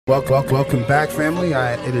Welcome back, family.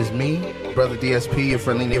 It is me, Brother DSP, your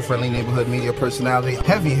friendly neighborhood media personality.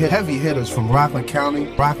 Heavy hitters from Rockland County.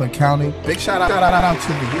 Big shout out to the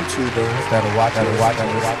YouTubers that are watching.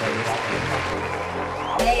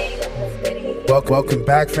 Welcome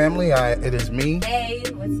back, family. It is me.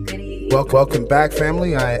 Welcome back,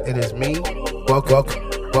 family. It is me. Welcome.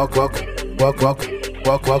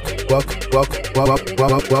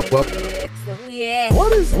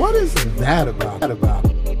 What is that about?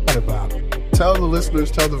 Tell the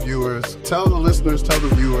listeners, tell the viewers. Of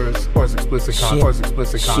course, explicit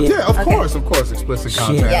content. Yeah, of course, explicit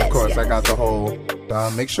content. Yes, of course, yes. I got the whole.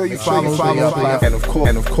 Make sure you follow the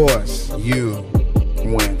and of course, you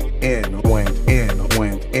went in.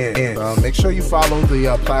 Make sure you follow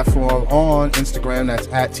the platform on Instagram. That's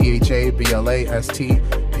at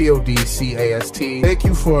THABLASTPODCAST. Thank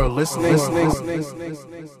you for listening.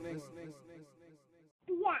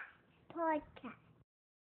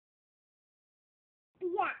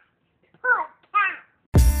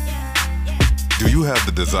 Do you have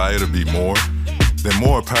the desire to be more? Then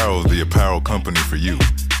More Apparel is the apparel company for you.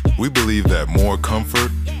 We believe that more comfort,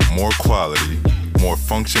 more quality, more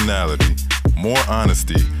functionality, more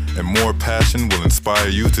honesty, and more passion will inspire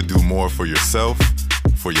you to do more for yourself,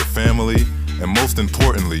 for your family, and most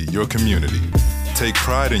importantly, your community. Take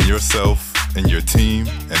pride in yourself, in your team,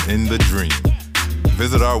 and in the dream.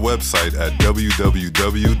 Visit our website at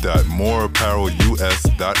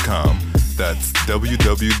www.moreapparelus.com. That's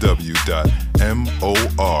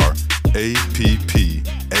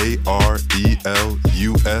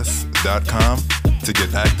www.moreapparelus.com to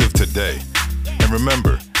get active today. And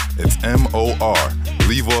remember, it's MOR.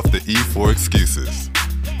 Leave off the E for excuses.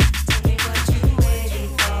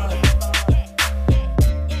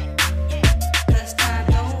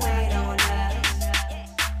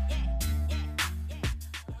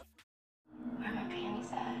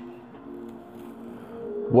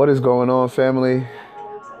 What is going on, family?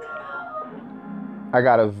 I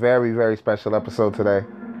got a very, very special episode today.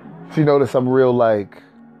 If you notice, I'm real I'm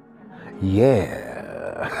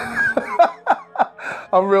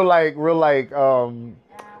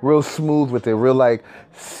real smooth with it. Real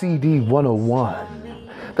CD 101.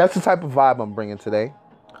 That's the type of vibe I'm bringing today.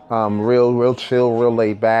 Real chill, real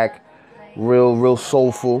laid back, real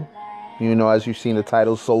soulful. You know, as you've seen the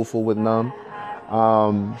title, Soulful with Numb.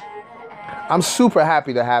 I'm super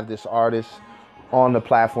happy to have this artist on the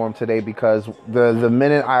platform today because the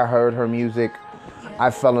minute I heard her music,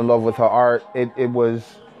 I fell in love with her art. It was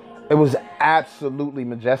absolutely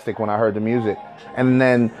majestic when I heard the music. And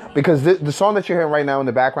then, because the song that you're hearing right now in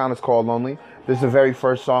the background is called Lonely. This is the very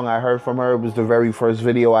first song I heard from her. It was the very first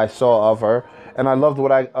video I saw of her. And I loved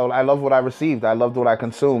what I received. I loved what I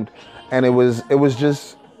consumed. And it was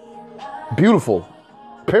just beautiful,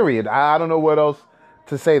 period. I don't know what else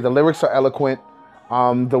to say. The lyrics are eloquent.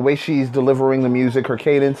 The way she's delivering the music, her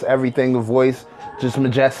cadence, everything, the voice, just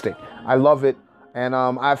majestic. I love it. And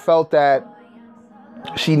I felt that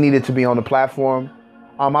she needed to be on the platform.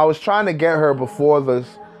 I was trying to get her before this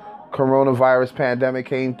coronavirus pandemic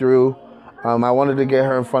came through. I wanted to get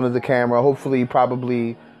her in front of the camera. Hopefully,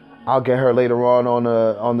 probably, I'll get her later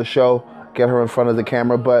on the show. Get her in front of the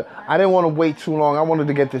camera, but I didn't want to wait too long. I wanted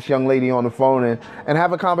to get this young lady on the phone and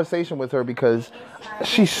have a conversation with her because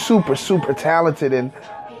she's super talented, and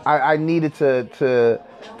I needed to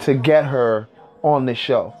get her on this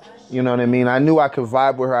show. You know what I mean? I knew I could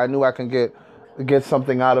vibe with her. I knew I could get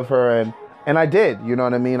something out of her, and I did. You know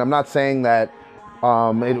what I mean? I'm not saying that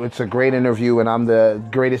it's a great interview and I'm the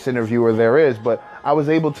greatest interviewer there is, but I was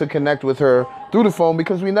able to connect with her through the phone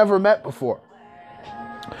because we never met before.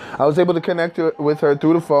 I was able to connect with her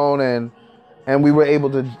through the phone, and we were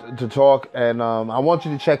able to talk. And I want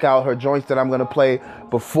you to check out her joints that I'm going to play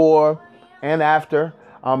before and after.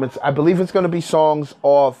 I believe it's going to be songs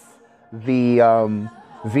off the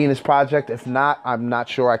Venus Project. If not, I'm not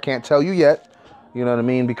sure. I can't tell you yet. You know what I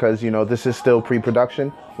mean? Because, this is still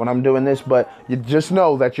pre-production when I'm doing this. But you just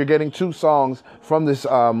know that you're getting 2 songs from this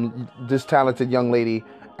talented young lady.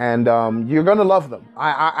 And you're going to love them.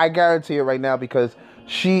 I guarantee it right now because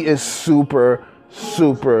she is super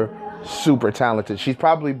talented. She's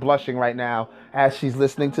probably blushing right now as she's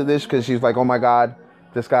listening to this because she's like, oh my God,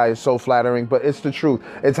 this guy is so flattering. But it's the truth.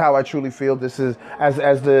 It's how I truly feel. This is, as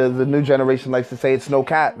the new generation likes to say, it's no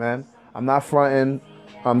cat, man. I'm not fronting.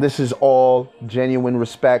 This is all genuine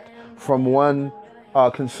respect from one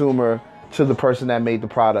consumer to the person that made the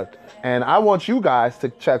product. And I want you guys to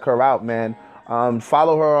check her out, man.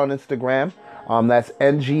 Follow her on Instagram. That's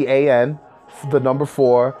NGAN, the number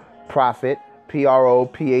 4, Prophet,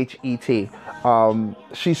 PROPHET.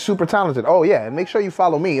 She's super talented. Oh yeah, and make sure you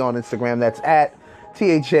follow me on Instagram. That's at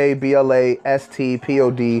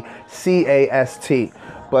THABLASTPODCAST.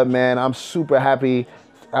 But man, I'm super happy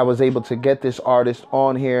I was able to get this artist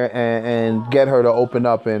on here and get her to open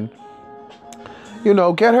up and, you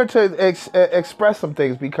know, get her to express some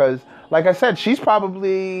things, because like I said, she's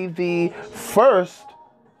probably the first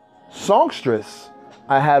songstress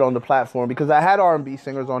I had on the platform, because I had R&B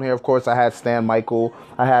singers on here. Of course, I had Stan Michael,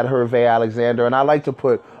 I had Hervé Alexander, and I like to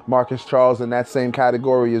put Marcus Charles in that same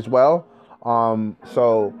category as well. But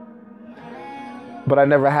I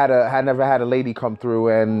never had a lady come through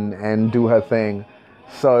and do her thing.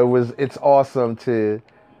 So it's awesome to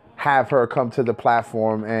have her come to the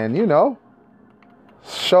platform and, you know,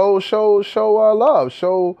 show love,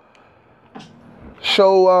 show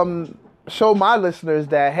my listeners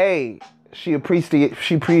that, hey, she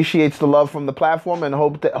appreciates the love from the platform, and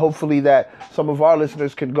hopefully that some of our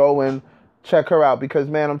listeners can go and check her out, because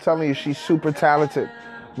man, I'm telling you, she's super talented.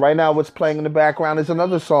 Right now, what's playing in the background is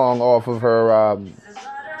another song off of her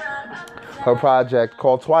project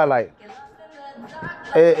called Twilight.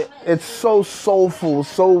 It's so soulful,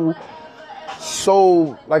 so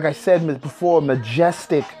like I said before,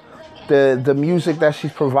 majestic. The music that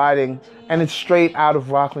she's providing, and it's straight out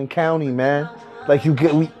of Rockland County, man. Like you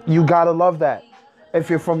gotta love that. If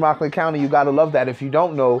you're from Rockland County, you gotta love that. If you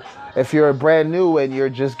don't know, if you're brand new and you're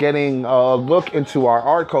just getting a look into our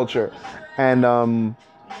art culture, and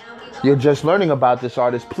you're just learning about this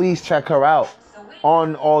artist, please check her out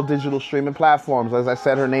on all digital streaming platforms. As I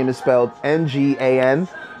said, her name is spelled Ngan.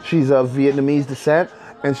 She's of Vietnamese descent,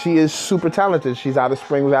 and she is super talented. She's out of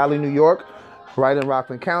Spring Valley, New York, right in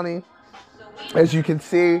Rockland County. As you can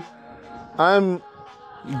see, I'm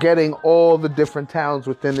getting all the different towns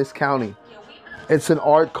within this county. It's an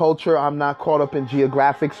art culture. I'm not caught up in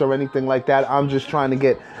geographics or anything like that. I'm just trying to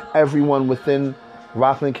get everyone within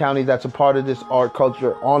Rockland County that's a part of this art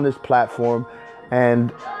culture on this platform.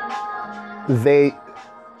 And they,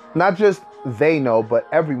 not just they know, but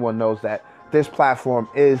everyone knows that this platform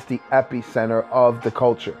is the epicenter of the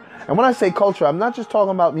culture. And when I say culture, I'm not just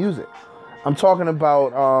talking about music. I'm talking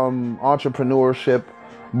about entrepreneurship,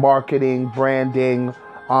 marketing, branding.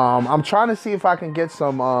 I'm trying to see if I can get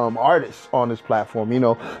some artists on this platform, you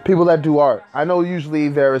know, people that do art. I know usually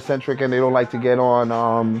they're eccentric and they don't like to get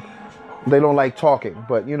on, they don't like talking.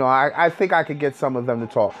 But, you know, I think I could get some of them to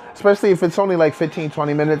talk, especially if it's only like 15,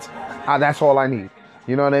 20 minutes. That's all I need.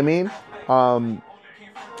 You know what I mean? I'm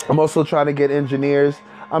also trying to get engineers.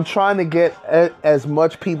 I'm trying to get as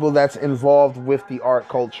much people that's involved with the art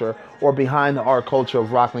culture or behind the art culture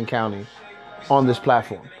of Rockland County on this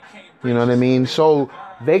platform. You know what I mean? So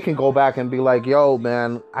they can go back and be like, yo,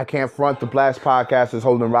 man, I can't front, the Blast Podcast is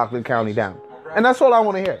holding Rockland County down. And that's all I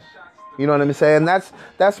want to hear. You know what I'm saying? That's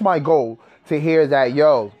my goal, to hear that,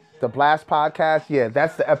 yo, the Blast Podcast, yeah,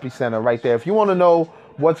 that's the epicenter right there. If you want to know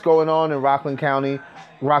what's going on in Rockland County,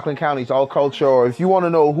 Rockland County's art culture, or if you want to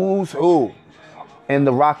know who's who in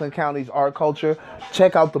the Rockland County's art culture,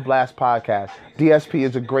 check out the Blast Podcast. DSP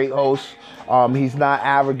is a great host. He's not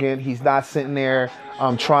arrogant. He's not sitting there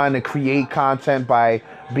trying to create content by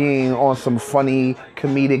being on some funny,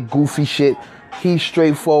 comedic, goofy shit. He's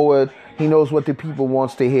straightforward. He knows what the people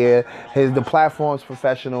wants to hear. The platform's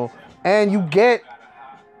professional, and you get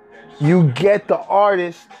the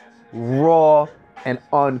artist raw and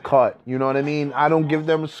uncut. You know what I mean? I don't give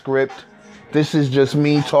them a script. This is just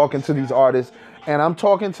me talking to these artists, and I'm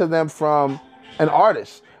talking to them from an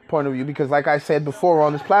artist point of view, because like I said before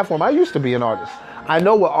on this platform, I used to be an artist. I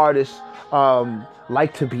know what artists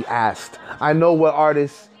like to be asked. I know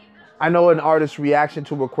an artist's reaction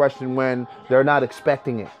to a question when they're not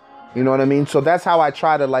expecting it. You know what I mean? So that's how I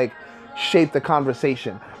try to like shape the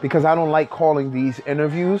conversation, because I don't like calling these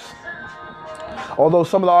interviews. Although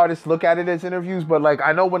some of the artists look at it as interviews, but like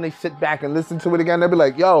I know when they sit back and listen to it again, they'll be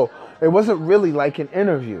like, yo, it wasn't really like an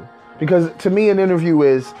interview. Because to me, an interview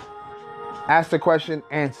is ask the question,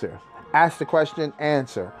 answer. Ask the question,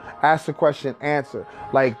 answer. Ask the question, answer.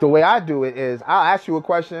 Like the way I do it is I'll ask you a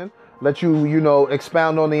question, let you, you know,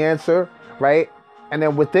 expound on the answer, right? And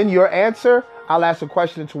then within your answer, I'll ask a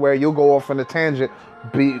question to where you'll go off on a tangent,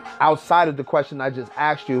 be outside of the question I just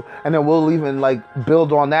asked you, and then we'll even like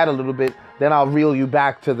build on that a little bit. Then I'll reel you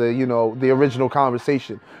back to the, you know, the original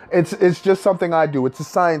conversation. It's just something I do. It's a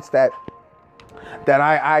science that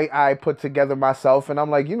I put together myself, and I'm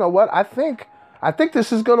like, you know what? I think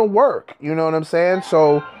this is gonna work. You know what I'm saying?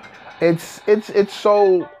 So it's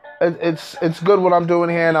good what I'm doing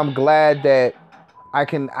here, and I'm glad that I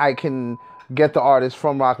can get the artists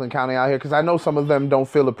from Rockland County out here, because I know some of them don't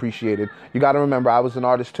feel appreciated. You got to remember, I was an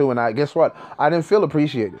artist too, and guess what? I didn't feel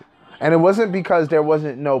appreciated. And it wasn't because there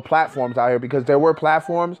wasn't no platforms out here, because there were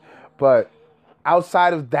platforms, but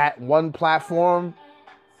outside of that one platform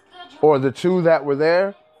or the two that were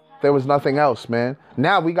there was nothing else, man.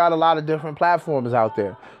 Now we got a lot of different platforms out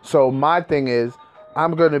there. So my thing is,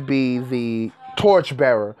 I'm going to be the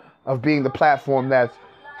torchbearer of being the platform that's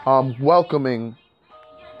welcoming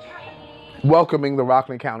the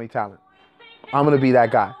Rockland County talent. I'm going to be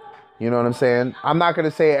that guy. You know what I'm saying? I'm not going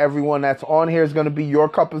to say everyone that's on here is going to be your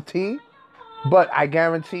cup of tea, but I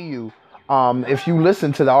guarantee you, if you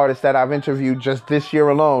listen to the artists that I've interviewed just this year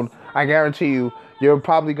alone, I guarantee you, you're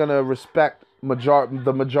probably going to respect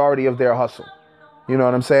the majority of their hustle. You know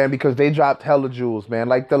what I'm saying? Because they dropped hella jewels, man.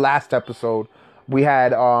 Like the last episode, we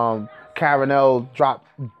had Karen L drop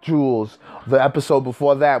jewels. The episode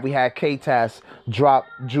before that, we had K-Tas drop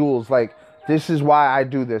jewels. Like, this is why I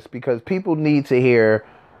do this, because people need to hear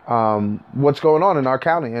what's going on in our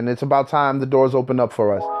county, and it's about time the doors open up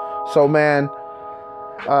for us. So, man,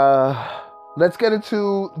 let's get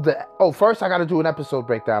into first I got to do an episode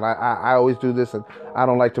breakdown. I always do this, and I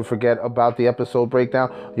don't like to forget about the episode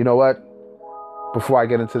breakdown. You know what? Before I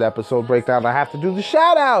get into the episode breakdown, I have to do the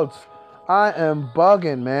shout outs. I am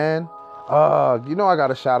bugging, man. You know I got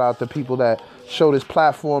to shout out the people that show this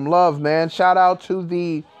platform love, man. Shout out to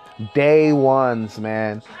the day ones,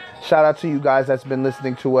 man. Shout out to you guys that's been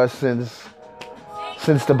listening to us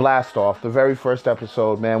since the blast off, the very first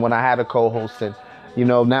episode, man, when I had a co-host. And, you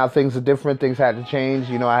know, now things are different. Things had to change.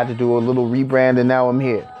 You know, I had to do a little rebrand, and now I'm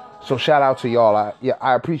here. So shout out to y'all.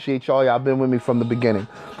 I appreciate y'all. Y'all been with me from the beginning.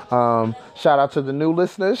 Shout out to the new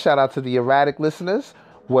listeners. Shout out to the erratic listeners.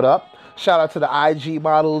 What up? Shout out to the IG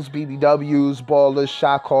models, BBWs, ballers,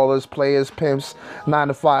 shot callers, players, pimps,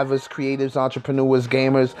 9-to-5ers, creatives, entrepreneurs,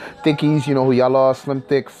 gamers, thickies, you know who y'all are, slim,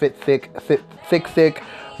 thick, fit, thick,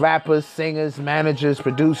 rappers, singers, managers,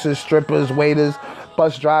 producers, strippers, waiters,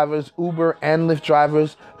 bus drivers, Uber and Lyft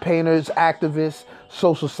drivers, painters, activists,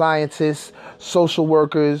 social scientists, social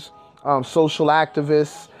workers, social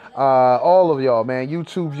activists, all of y'all, man,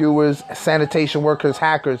 YouTube viewers, sanitation workers,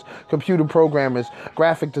 hackers, computer programmers,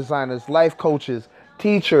 graphic designers, life coaches,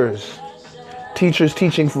 teachers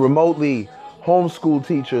teaching remotely, homeschool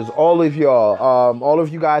teachers, all of y'all, all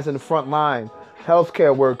of you guys in the front line,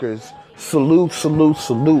 healthcare workers, salute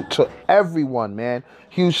to everyone, man.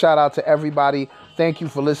 Huge shout out to everybody. Thank you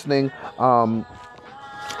for listening.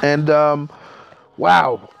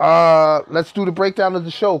 Wow. Let's do the breakdown of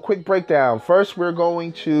the show. Quick breakdown. First, we're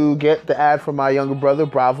going to get the ad from my younger brother,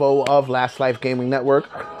 Bravo, of Last Life Gaming Network.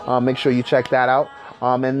 Make sure you check that out.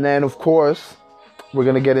 And then, of course, we're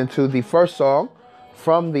going to get into the first song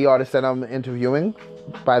from the artist that I'm interviewing.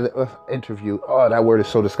 Interview. Oh, that word is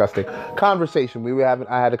so disgusting. Conversation.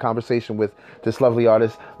 I had a conversation with this lovely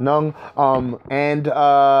artist, Nung. And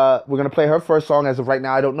we're going to play her first song as of right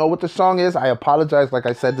now. I don't know what the song is. I apologize. Like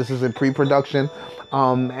I said, this is in pre-production.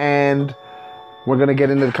 And we're going to get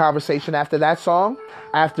into the conversation after that song.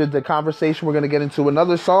 After the conversation, we're going to get into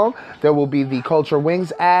another song. There will be the Culture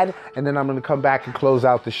Wings ad. And then I'm going to come back and close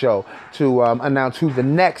out the show to announce who the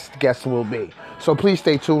next guest will be. So please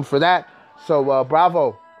stay tuned for that. So,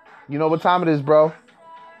 Bravo, you know what time it is, bro.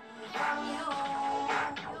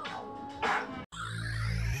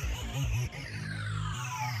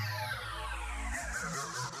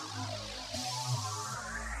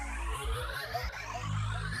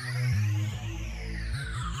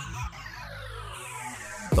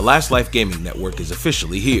 The Last Life Gaming Network is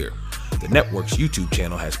officially here. The network's YouTube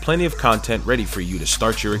channel has plenty of content ready for you to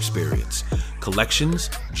start your experience. Collections,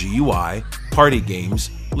 GUI, party games,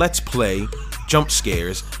 Let's Play, jump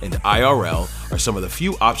scares, and IRL are some of the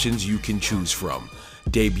few options you can choose from.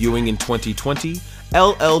 Debuting in 2020,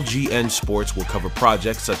 LLGN Sports will cover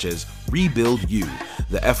projects such as Rebuild U,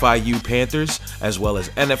 the FIU Panthers, as well as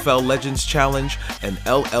NFL Legends Challenge and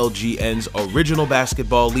LLGN's Original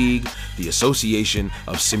Basketball League, the Association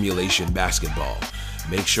of Simulation Basketball.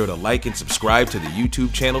 Make sure to like and subscribe to the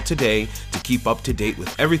YouTube channel today to keep up to date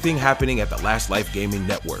with everything happening at the Last Life Gaming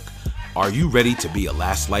Network. Are you ready to be a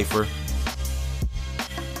Last Lifer?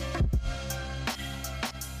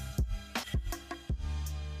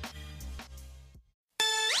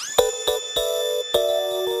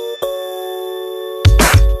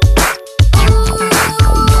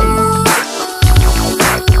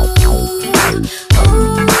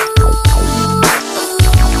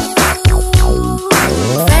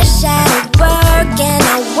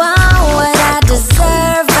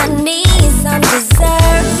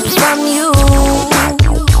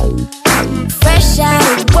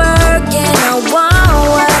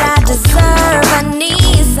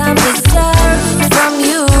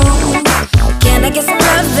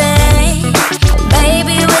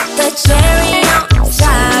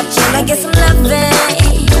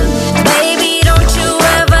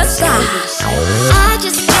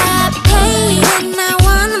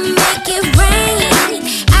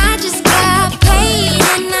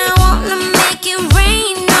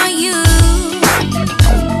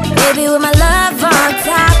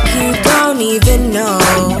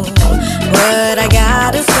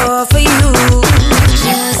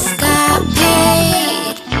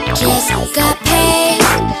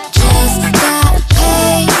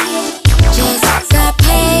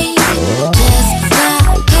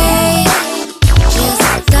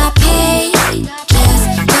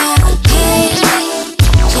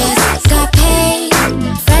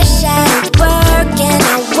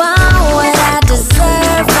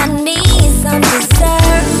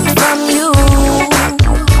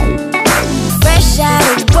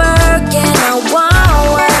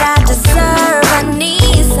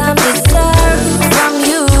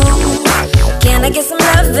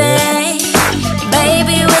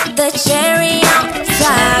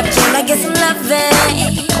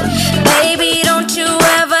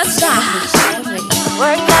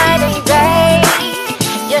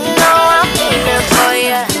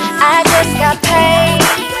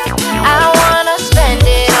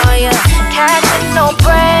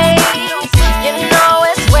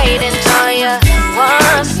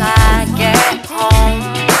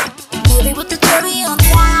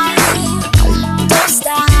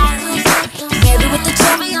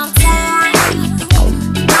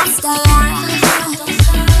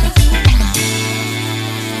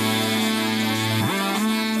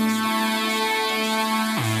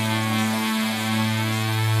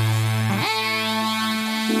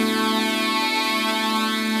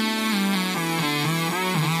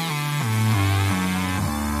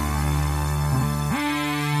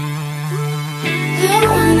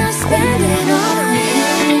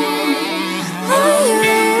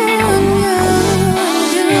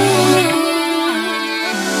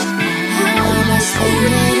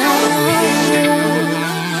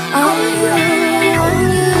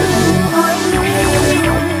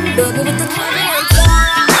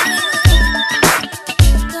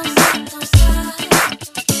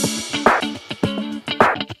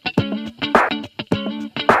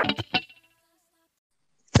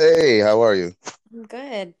 how are you? I'm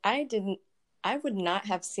good. I would not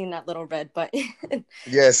have seen that little red button.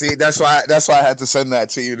 Yeah, see, that's why I had to send that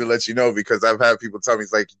to you to let you know because I've had people tell me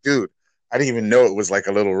it's like, dude, I didn't even know it was like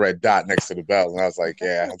a little red dot next to the bell, and I was like,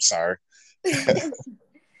 yeah, I'm sorry.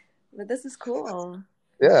 But this is cool.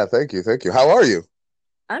 Yeah, thank you, thank you. How are you?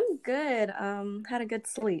 I'm good. Had a good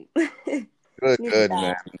sleep. Good, Needed good, man.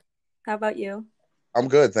 that. How about you? I'm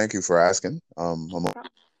good. Thank you for asking. I'm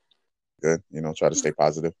good. Try to stay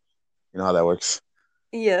positive. You know how that works.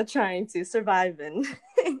 Yeah, trying to surviving.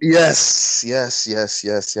 Yes, yes, yes,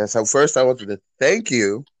 yes, yes. So first, I wanted to thank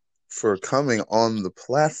you for coming on the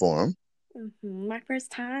platform. My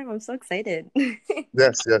first time. I'm so excited.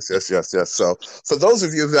 Yes, yes, yes, yes, yes. So, for those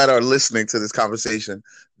of you that are listening to this conversation,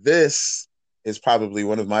 this is probably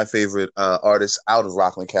one of my favorite artists out of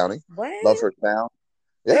Rockland County. Love What? her sound.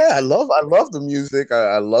 Yeah, I love the music.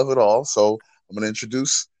 I love it all. So, I'm going to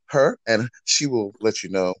introduce her, and she will let you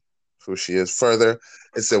know who she is further.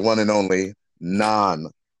 It's the one and only Nan.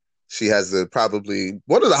 She has probably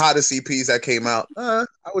one of the hottest EPs that came out. I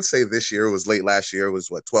would say this year. It was late last year. It was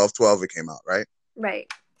what, 12/12 it came out, right? Right.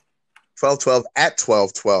 12/12 at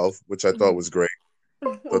 12/12, which I thought was great.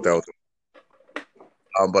 Thought that was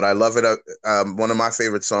but I love it. One of my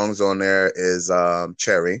favorite songs on there is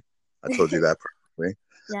Cherry. I told you that perfectly.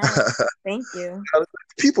 Yeah. Thank you.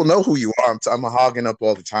 People know who you are. I'm hogging up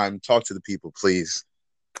all the time. Talk to the people, please.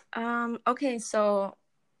 Okay, so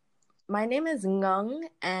my name is Ngung,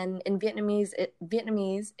 and in Vietnamese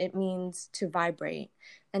it means to vibrate.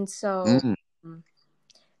 And so, Mm,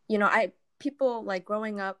 I people like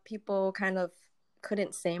growing up, people kind of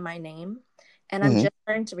couldn't say my name, and I'm mm, just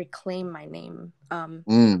starting to reclaim my name.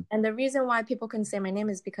 mm. And the reason why people couldn't say my name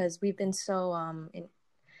is because we've been so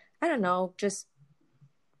I don't know, just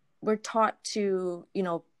we're taught to,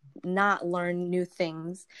 not learn new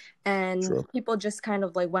things, and True. people just kind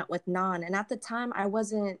of like went with non. And at the time, I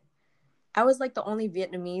was like the only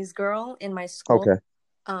Vietnamese girl in my school. Okay.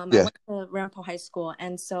 I Yeah. went to Rampo High School,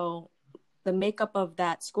 and so the makeup of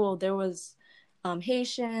that school, there was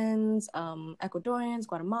Haitians, Ecuadorians,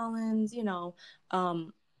 Guatemalans,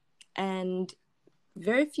 and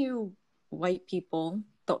very few white people.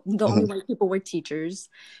 The only Hmm. white people were teachers,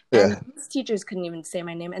 and Yeah. these teachers couldn't even say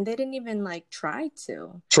my name, and they didn't even like try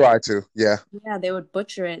to. Try to. Yeah. Yeah, they would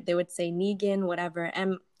butcher it. They would say Negan, whatever.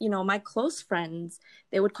 And, my close friends,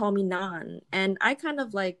 they would call me Nan. And I kind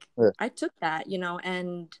of like, Yeah. I took that,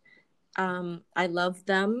 and I loved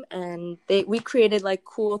them. And we created like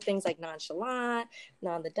cool things like Nonchalant,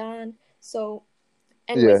 Nan the Don. So,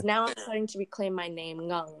 Yeah. anyways, now I'm starting to reclaim my name,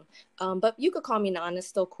 Ngung. But you could call me Nan, it's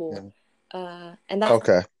still cool. And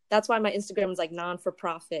Okay. that's why my Instagram is like non for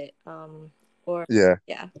profit. Or, Yeah.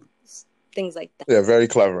 yeah, things like that. Yeah. Very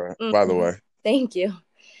clever, by the way. Thank you.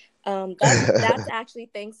 That's actually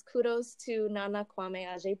kudos to Nana Kwame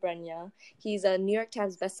Adjei-Brenyah. He's a New York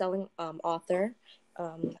Times bestselling author.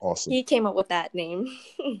 Awesome. He came up with that name.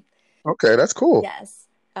 Okay, that's cool. Yes.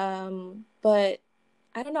 But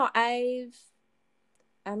I don't know.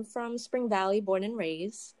 I'm from Spring Valley, born and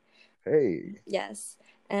raised. Hey. Yes.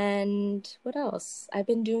 And what else? I've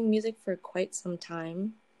been doing music for quite some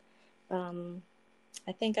time.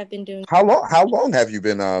 I think I've been doing. How long have you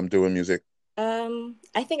been doing music?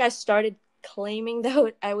 I think I started claiming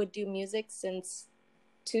that I would do music since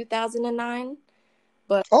 2009,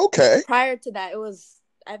 but Okay. prior to that,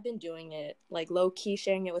 I've been doing it like low key,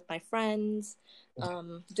 sharing it with my friends,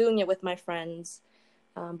 doing it with my friends.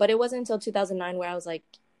 But it wasn't until 2009 where I was like,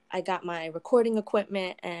 I got my recording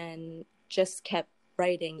equipment and just kept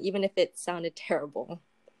writing, even if it sounded terrible.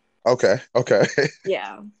 Okay.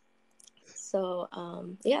 Yeah. So,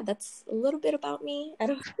 yeah, that's a little bit about me.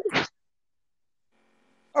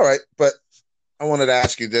 All right, but I wanted to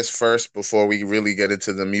ask you this first before we really get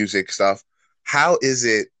into the music stuff. How is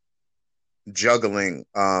it juggling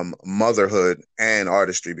motherhood and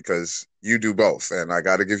artistry? Because you do both, and I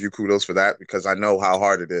got to give you kudos for that because I know how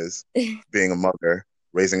hard it is being a mother,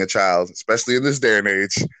 raising a child, especially in this day and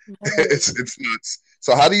age. It's nuts.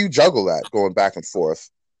 So how do you juggle that going back and forth?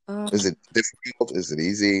 Is it difficult? Is it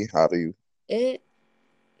easy? How do you?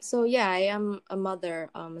 So yeah, I am a mother,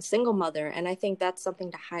 a single mother, and I think that's something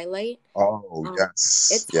to highlight. Oh, yes.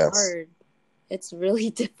 It's Yes. hard. It's really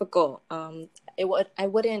difficult. I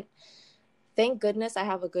wouldn't. Thank goodness I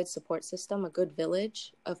have a good support system, a good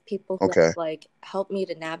village of people who Okay. have like helped me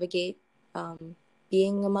to navigate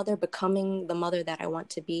being a mother, becoming the mother that I want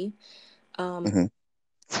to be. Mhm.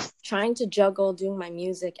 Trying to juggle doing my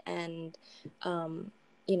music and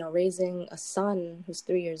raising a son who's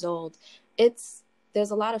 3 years old.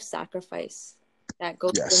 There's a lot of sacrifice that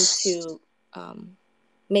goes Yes. into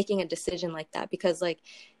making a decision like that, because like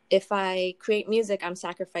if I create music, I'm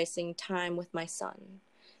sacrificing time with my son.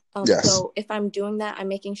 Yes. So if I'm doing that, I'm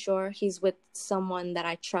making sure he's with someone that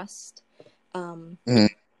I trust. Mhm.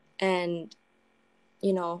 And,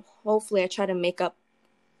 you know, hopefully I try to make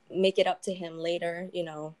it up to him later, you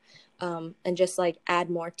know, and just like add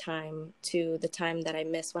more time to the time that I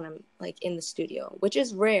miss when I'm like in the studio, which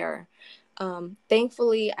is rare.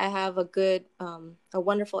 Thankfully, I have a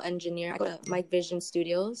wonderful engineer. I go to Mike Vision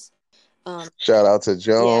Studios. Shout out to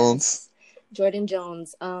Jones. Yes, Jordan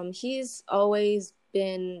Jones. He's always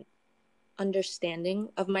been understanding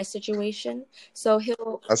of my situation, so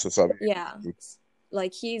That's what's up. yeah,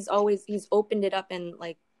 like he's opened it up, and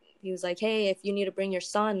like he was like, hey, if you need to bring your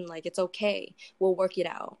son, like it's okay, we'll work it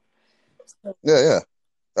out. So, Yeah.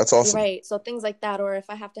 That's awesome. right, so things like that, or if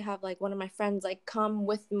I have to have like one of my friends like come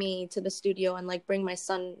with me to the studio and like bring my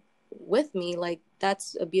son with me, like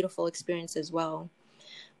that's a beautiful experience as well.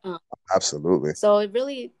 Absolutely. So it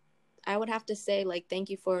really, I would have to say like thank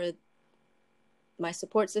you for my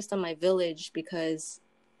support system, my village, because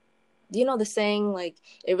you know the saying, like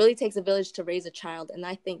it really takes a village to raise a child, and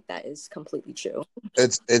I think that is completely true.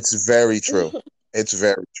 It's very true. It's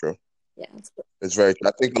very true. Yeah, It's very true.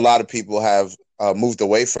 I think a lot of people have moved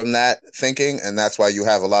away from that thinking, and that's why you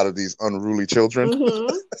have a lot of these unruly children.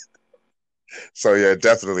 mm-hmm. So yeah,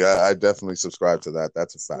 definitely, I definitely subscribe to that.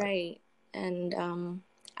 That's a fact. Right. And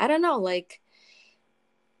I don't know, like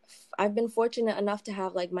I've been fortunate enough to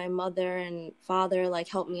have like my mother and father like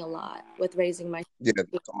help me a lot with raising my Yeah,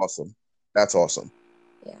 that's awesome. That's awesome.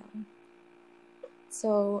 yeah.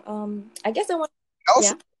 So I guess I want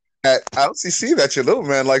Also, I also see that your little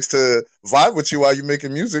man likes to vibe with you while you're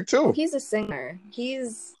making music too. Oh, he's a singer. He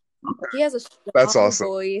has a That's strong awesome.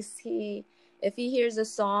 voice. If he hears a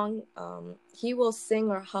song, he will sing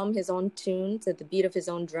or hum his own tune to the beat of his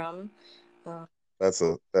own drum. That's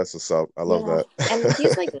what's up. I love that. And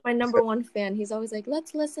he's like my number one fan. He's always like,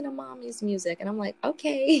 let's listen to mommy's music. And I'm like,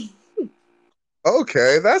 okay.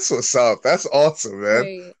 Okay, that's what's up. That's awesome, man.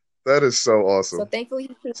 Right. That is so awesome. So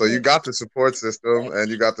thankfully, so you got the support system, right,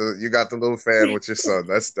 and you got the little fan with your son.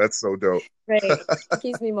 That's so dope. Right. It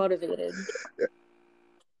keeps me motivated. Yeah.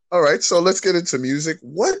 All right, so let's get into music.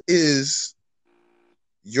 What is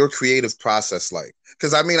your creative process like?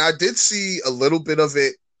 Because I mean, I did see a little bit of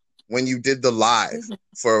it when you did the live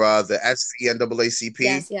for the SVNAACP.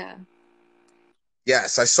 Yes, yeah.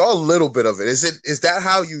 Yes, I saw a little bit of it. Is that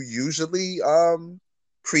how you usually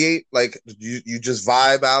create? Like you just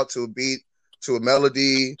vibe out to a beat, to a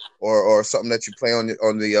melody, or something that you play on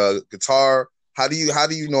the guitar? How do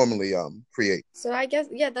you normally create? So I guess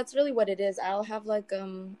that's really what it is. I'll have like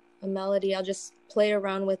a melody. I'll just play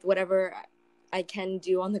around with whatever I can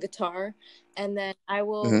do on the guitar, and then I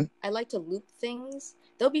like to loop things.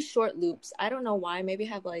 They'll be short loops. I don't know why. Maybe I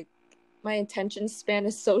have like my attention span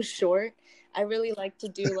is so short. I really like to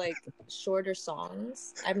do like shorter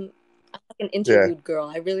songs. I'm like an interlude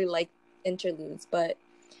girl. I really like interludes, but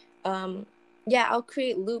I'll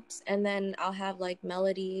create loops, and then I'll have like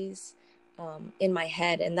melodies in my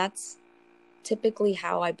head, and that's typically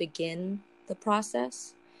how I begin the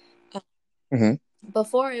process.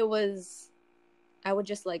 Before I would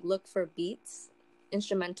just like look for beats,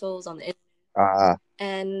 instrumentals on the internet,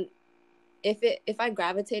 and if I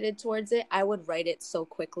gravitated towards it, I would write it so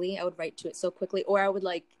quickly. I would write to it so quickly, or I would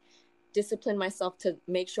like discipline myself to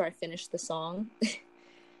make sure I finish the song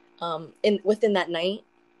within that night.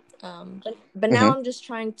 But now I'm just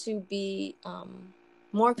trying to be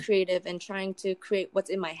more creative and trying to create what's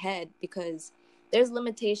in my head, because there's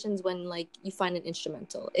limitations when like you find an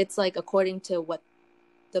instrumental. It's like according to what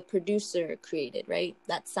the producer created, right?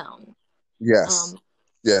 That sound. Yes.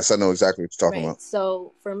 Yes, I know exactly what you're talking about.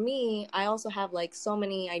 So for me, I also have like so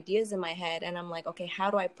many ideas in my head, and I'm like, okay,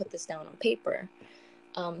 how do I put this down on paper?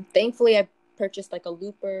 Thankfully, I purchased like a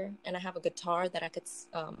looper, and I have a guitar that I could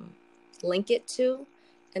link it to.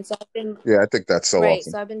 And so I've been... Yeah, I think that's so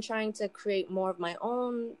awesome. So I've been trying to create more of my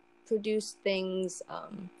own produced things.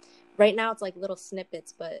 Right now it's like little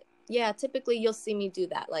snippets, but yeah, typically you'll see me do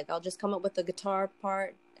that. Like I'll just come up with the guitar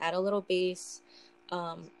part, add a little bass,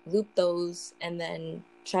 loop those, and then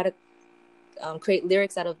try to create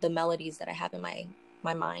lyrics out of the melodies that I have in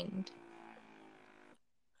my mind.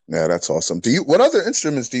 Yeah, that's awesome. What other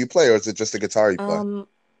instruments do you play, or is it just the guitar you play?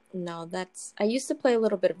 No, I used to play a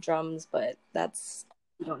little bit of drums, but that's...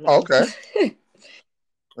 I don't know. Oh, okay.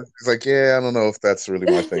 It's like, yeah, I don't know if that's really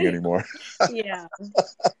my thing anymore. Yeah.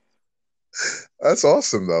 That's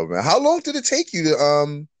awesome though, man. How long did it take you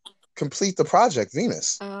to complete the project,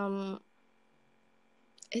 Venus?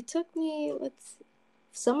 It took me,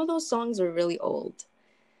 some of those songs are really old.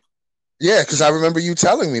 Yeah, because I remember you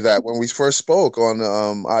telling me that when we first spoke on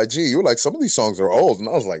IG. You were like, some of these songs are old, and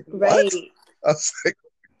I was like, what? Right. I was like,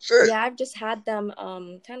 shit. Yeah, I've just had them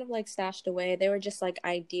kind of like stashed away. They were just like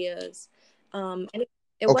ideas. And it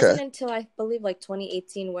Okay. wasn't until I believe like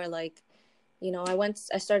 2018 where like, you know,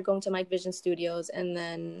 I started going to Mike Vision Studios, and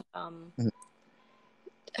then Mhm.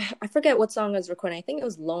 I forget what song I was recording. I think it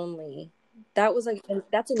was Lonely. That was like,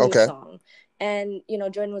 that's a new Okay. song. And, you know,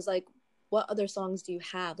 Jordan was like, what other songs do you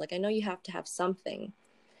have? Like, I know you have to have something.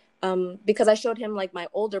 Because I showed him like my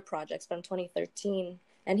older projects from 2013,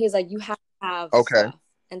 and he's like, you have to have Okay. stuff.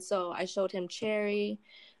 And so I showed him Cherry.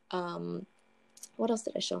 What else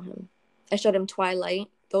did I show him? I showed him Twilight.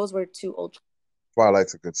 Those were two old.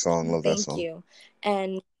 Twilight's a good song. Love that Thank song. you.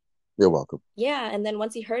 And You're welcome. yeah, and then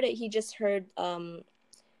once he heard it, he just heard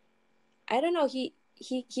I don't know, he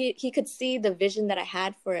could see the vision that I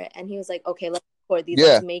had for it, and he was like, okay, let's record these,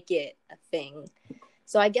 Yeah. let's make it a thing.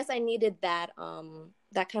 So I guess I needed that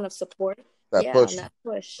that kind of support. That Yeah, push. and that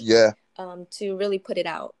push. Yeah. To really put it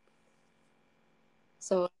out.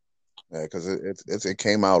 So Yeah, because it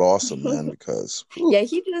came out awesome, man. Because yeah,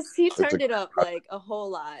 he turned it up like a whole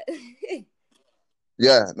lot.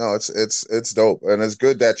 yeah, no, it's dope, and it's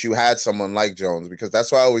good that you had someone like Jones, because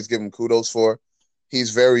that's why I always give him kudos for.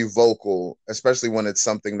 He's very vocal, especially when it's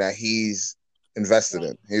something that he's invested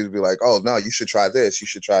in. He'd be like, "Oh no, you should try this. You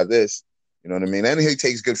should try this." You know what I mean? And he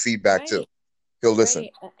takes good feedback too. Right. He'll listen.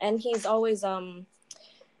 Right. And he's always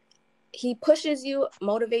he pushes you,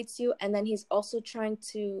 motivates you, and then he's also trying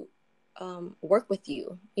to work with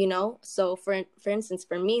you, you know? So for instance,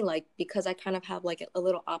 for me, like, because I kind of have like a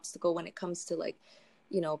little obstacle when it comes to like,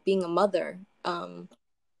 you know, being a mother,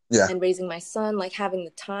 Yeah. and raising my son, like having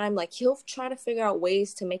the time, like he'll try to figure out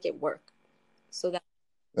ways to make it work so that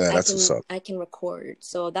Yeah, that's what's up. I can record.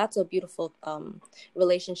 So that's a beautiful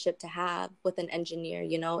relationship to have with an engineer,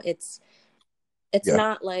 you know? It's Yeah.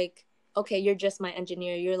 not like, okay, you're just my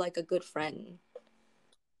engineer, you're like a good friend.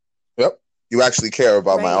 Yep. You actually care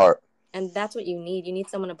about my Right. art. And that's what you need. You need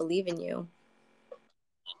someone to believe in you.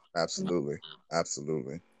 Absolutely.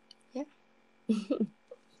 Absolutely. Yeah.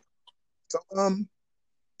 So,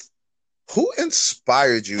 who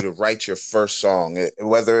inspired you to write your first song?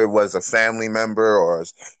 Whether it was a family member or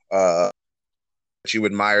that you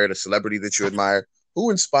admired, a celebrity that you admired, who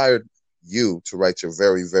inspired you to write your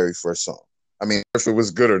very, very first song? I mean, if it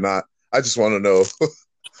was good or not, I just want to know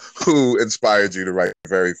who inspired you to write your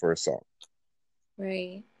very first song.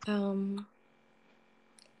 Right.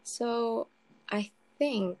 So I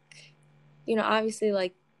think, you know, obviously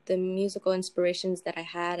like the musical inspirations that I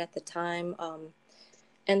had at the time,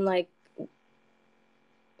 and like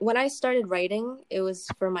when I started writing, it was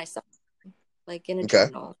for myself, like in a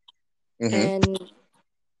journal. Mm-hmm. And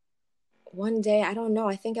one day, I don't know,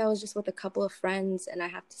 I think I was just with a couple of friends, and I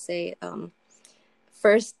have to say,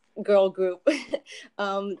 first girl group,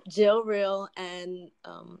 Jill Real and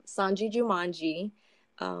Sanji Jumanji.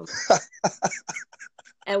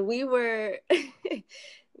 And we were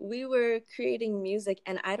we were creating music,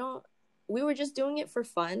 and we were just doing it for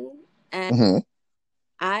fun. And Mm-hmm.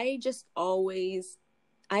 I just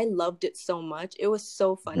I loved it so much. It was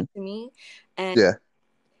so fun to me. And Yeah.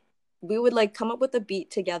 we would like come up with a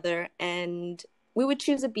beat together, and we would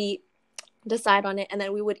choose a beat, decide on it, and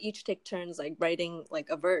then we would each take turns like writing like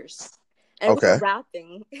a verse. And we were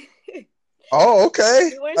rapping. Oh,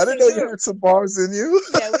 okay. We I didn't know you had some bars in you.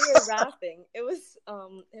 Yeah, we were rapping. It was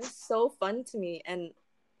so fun to me. And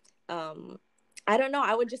I don't know,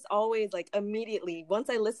 I would just always like immediately, once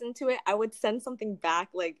I listened to it, I would send something back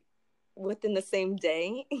like within the same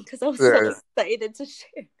day because I was so excited to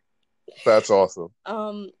share. That's awesome.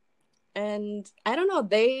 And I don't know,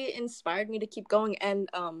 they inspired me to keep going. And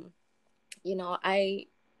you know,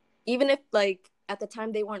 even if like at the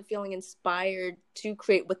time they weren't feeling inspired to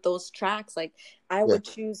create with those tracks, like I would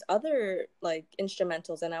choose other like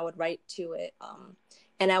instrumentals and I would write to it,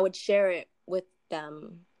 and I would share it with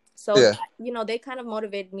them. So you know, they kind of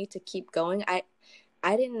motivated me to keep going.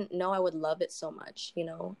 I didn't know I would love it so much, you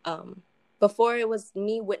know. Before, it was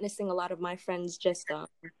me witnessing a lot of my friends just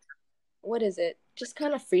just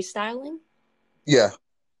kind of freestyling. Yeah.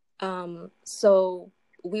 So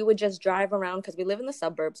we would just drive around because we live in the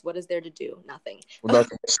suburbs. What is there to do? Nothing.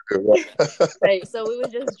 Nothing. Right. So we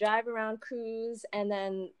would just drive around, cruise, and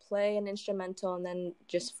then play an instrumental, and then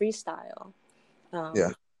just freestyle.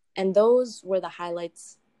 And those were the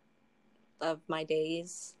highlights of my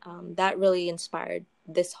days. That really inspired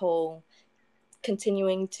this whole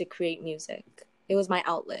continuing to create music. It was my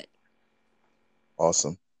outlet.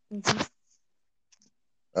 Awesome. Mm-hmm.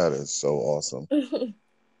 That is so awesome.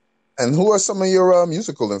 And who are some of your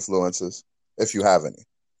musical influences, if you have any?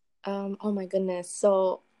 Oh my goodness.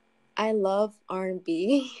 So I love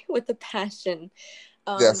R&B with a passion.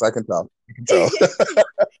 Yes, Um, I can tell. I can tell.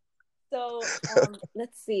 so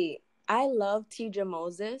let's see. I love Tija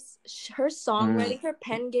Moses. Her Mm, songwriting, her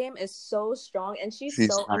pen game is so strong, and she's she's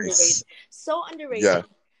so underrated. nice. So Yeah. underrated.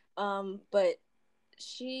 But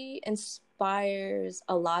she inspires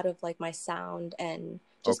a lot of like my sound and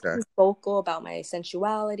just Okay. being vocal about my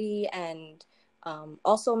sensuality and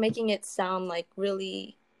also making it sound like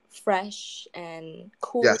really fresh and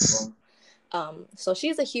cool. Yes. So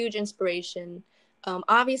she's a huge inspiration.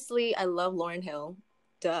 Obviously, I love Lauryn Hill.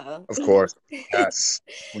 Duh. Of course. Yes.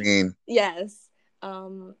 Queen. Yes.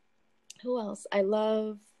 Um, who else? I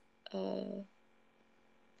love. Uh,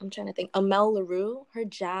 I'm trying to think. Amel Larue. Her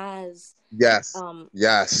jazz. Yes. Um,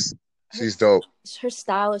 Yes. her She's dope. her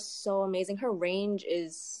style is so amazing. Her range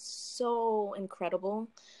is so incredible.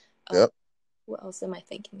 Um, Yep. what else am I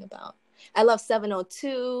thinking about? I love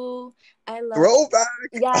 702. I love Throwback.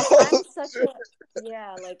 yes, Oh, I'm such shit. a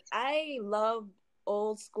yeah, like I love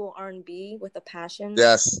old school R&B with a passion.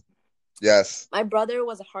 Yes. Yes. My brother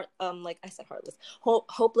was a like I said heartless,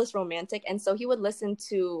 hopeless romantic, and so he would listen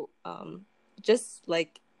to just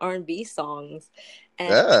like R&B songs,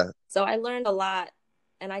 and Yeah. so I learned a lot,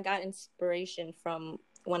 and I got inspiration from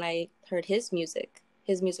when I heard his music,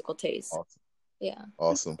 his musical taste. Awesome. Yeah,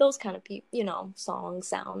 Awesome. those kind of people, songs,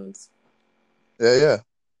 sounds. Yeah. Yeah.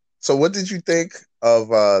 So, what did you think of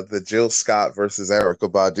the Jill Scott versus Erica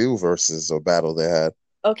Badu versus a battle they had?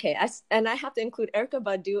 Okay, I have to include Erykah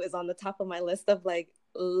Badu is on the top of my list of like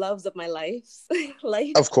loves of my life.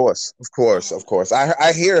 Like, Of course, of course, of course.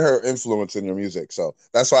 I hear her influence in your music, so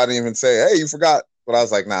that's why I didn't even say, "Hey, you forgot." But I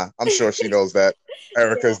was like, "Nah, I'm sure she knows that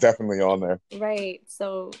Erica yeah, is definitely on there." right.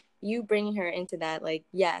 So you bringing her into that, like,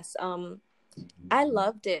 yes, I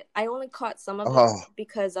loved it. I only caught some of it Oh,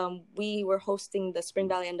 because we were hosting the Spring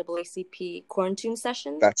Valley NAACP quarantine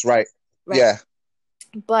session, that's right. right? Yeah.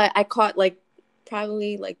 But I caught like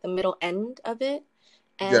probably like the middle end of it,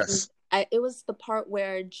 and Yes. it was the part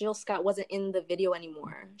where Jill Scott wasn't in the video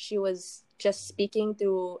anymore. She was just speaking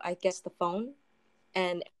through, I guess, the phone,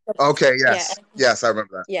 and Okay. yeah, Yes. Yes, I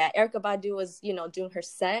remember that. yeah, Erykah Badu was, doing her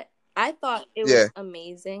set. I thought it Yeah. was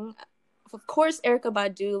amazing. Of course, Erykah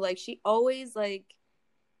Badu, like she always like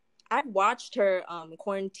I watched her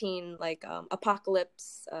quarantine like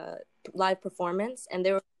apocalypse live performance, and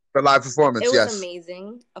The live it performance. was Yes.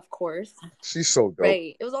 amazing, of course. She's so dope.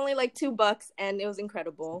 Right. It was only like $2 and it was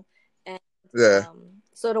incredible. And Yeah.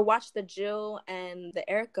 so to watch the Jill and the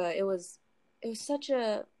Erica, it was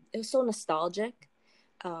so nostalgic.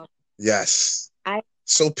 Um Yes. I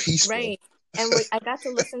So peaceful. right. And I got to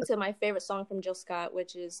listen to my favorite song from Jill Scott,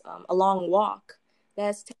 which is A Long Walk.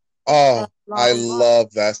 That's Oh, a I long walk.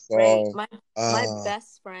 love that Right. song. My Ah.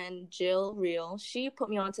 best friend Jill Real, she put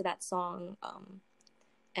me onto that song.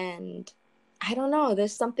 And I don't know,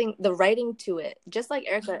 there's something the writing to it. Just like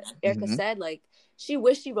Erica Mhm. said, like she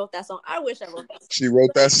wished she wrote that song. I wish I wrote that She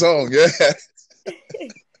wrote that song. Yeah.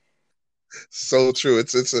 So true.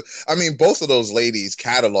 It's a I mean, both of those ladies'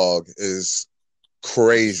 catalog is song.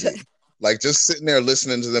 crazy. Like just sitting there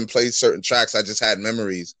listening to them play certain tracks, I just had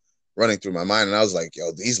memories running through my mind. And I was like,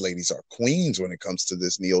 yo, these ladies are queens when it comes to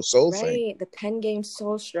this neo soul thing. Right. The pen game's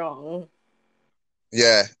so strong.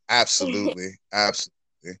 Yeah, absolutely. Absolutely.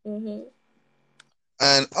 Hmm.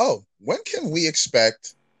 And when can we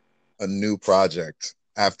expect a new project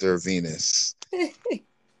after Venus?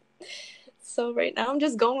 So right now I'm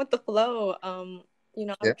just going with the flow.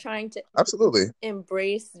 Yeah, I'm trying to absolutely.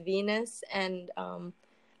 embrace Venus, and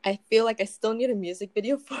I feel like I still need a music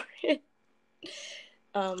video for it.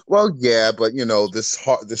 Well, yeah, but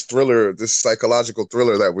this thriller, this psychological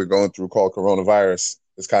thriller that we're going through called coronavirus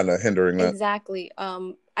is kind of hindering that. Exactly.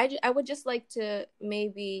 I would just like to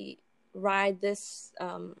maybe ride this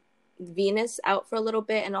Venus out for a little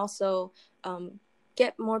bit, and also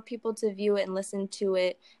get more people to view it and listen to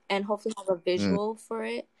it, and hopefully have a Mm, visual for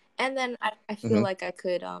it. And then I feel hmm. like I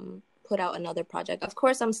could put out another project. Of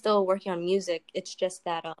course, I'm still working on music. It's just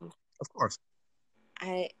that Of course.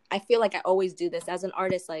 I feel like I always do this as an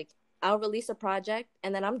artist. Like I'll release a project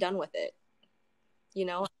and then I'm done with it. You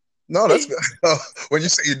know? No, that's good. When you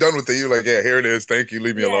say you're done with it, you're like, yeah, here it is. Thank you.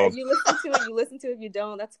 Leave me Yeah, alone. you listen to it, you listen to it. If you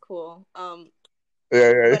don't, that's cool. Yeah,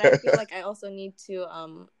 But I feel yeah. like I also need to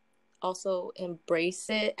also embrace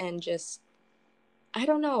it and just I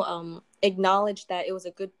don't know, acknowledge that it was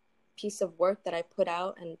a good piece of work that I put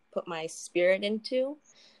out and put my spirit into.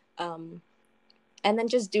 Um, and then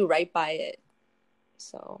just do right by it.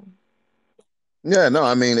 So Yeah, no,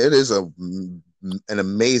 I mean, it is an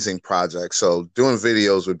amazing project. So doing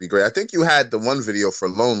videos would be great. I think you had the one video for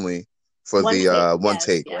Lonely for one the take, one yes,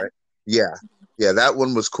 take, yeah. right? Yeah, yeah, that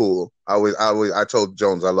one was cool. I told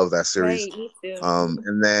Jones I love that series. Right, me too.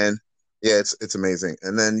 And then yeah, it's amazing.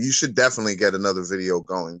 And then you should definitely get another video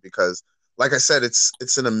going because, like I said,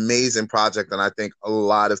 it's an amazing project, and I think a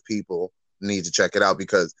lot of people need to check it out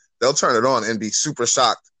because they'll turn it on and be super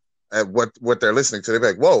shocked at what they're listening to. They're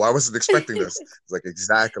like, "Whoa, I wasn't expecting this." It's like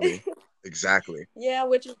exactly. Yeah,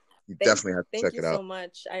 which You thank definitely have to thank check you it so out.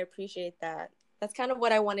 much. I appreciate that. That's kind of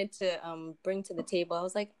what I wanted to bring to the table. I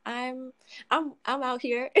was like, I'm out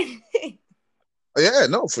here. Yeah,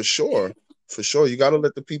 no, for sure. For sure. You gotta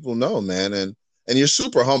let the people know, man. And you're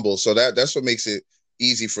super humble. So that's what makes it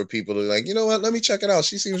easy for people to like, you know what, let me check it out.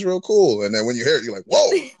 She seems real cool. And then when you hear it, you're like, whoa,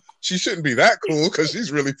 she shouldn't be that cool because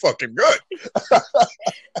she's really fucking good.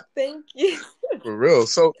 Thank you. For real.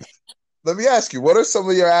 So let me ask you, what are some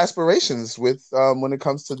of your aspirations with when it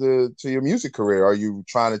comes to the to your music career? Are you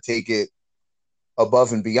trying to take it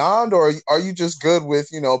above and beyond, or are you just good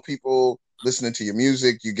with people listening to your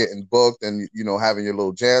music, you getting booked, and having your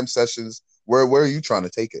little jam sessions? Where are you trying to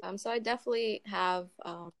take it? So I definitely have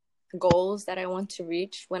goals that I want to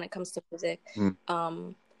reach when it comes to music.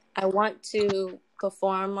 Mm. I want to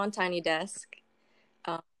perform on Tiny Desk.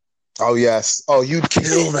 Oh yes. Oh, you'd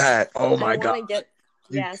kill that. Oh I my want god. to get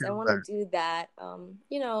You'd yes, I kill want to that. do that.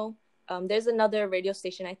 There's another radio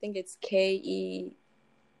station. I think it's KEXP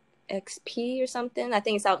or something. I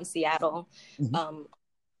think it's out in Seattle. Mhm.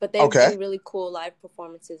 But they Okay. do really cool live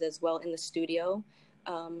performances as well in the studio.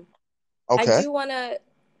 I Okay. do want to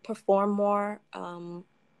perform more.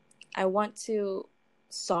 I want to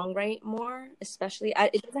songwrite more, especially.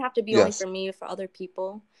 It doesn't have to be only Yes. for me, for other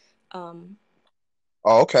people. Um,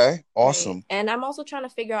 Oh, okay. right. Awesome. And I'm also trying to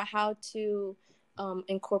figure out how to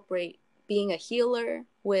incorporate being a healer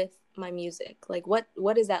with my music. Like, what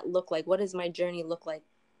does that look like? What does my journey look like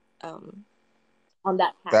on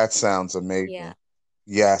that path? That sounds Yeah. amazing.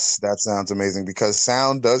 Yes, that sounds amazing because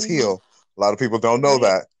sound does Mm-hmm. heal. A lot of people don't know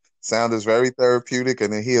Right. that. Sound is very therapeutic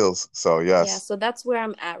and it heals. So Yeah. yes. So that's where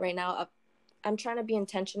I'm at right now. I'm trying to be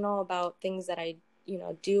intentional about things that I,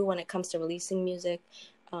 do when it comes to releasing music.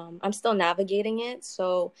 I'm still navigating it,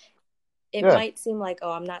 so it Yeah. might seem like,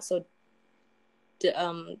 oh, I'm not so,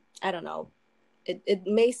 I don't know. It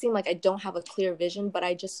may seem like I don't have a clear vision, but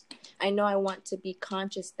I know I want to be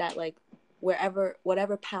conscious that like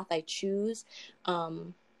whatever path I choose,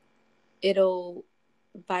 it'll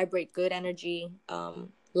vibrate good energy,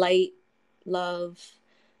 light, love.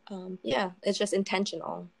 Yeah, it's just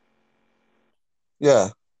intentional.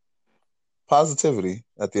 Yeah. Positivity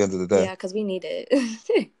at the end of the day. Yeah, because we need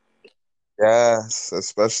it. Yes,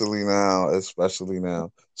 especially now, especially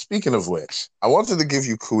now. Speaking of which, I wanted to give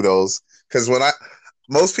you kudos because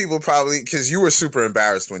most people probably, because you were super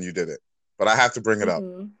embarrassed when you did it, but I have to bring it up.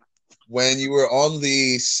 Mm-hmm. When you were on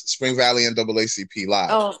the Spring Valley NAACP live,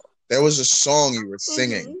 Oh, there was a song you were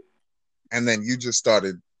singing, mm-hmm. and then you just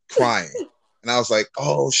started crying. And I was like,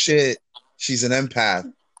 oh shit, she's an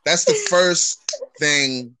empath. That's the first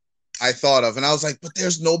thing I thought of. And I was like, but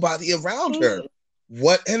there's nobody around her.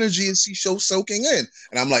 What energy is she soaking in?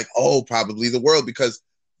 And I'm like, oh, probably the world, because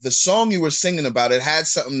the song you were singing about, it had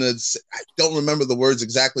something that I don't remember the words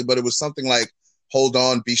exactly, but it was something like hold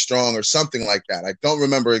on, be strong, or something like that. I don't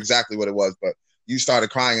remember exactly what it was, but you started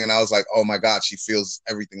crying and I was like, oh my God, she feels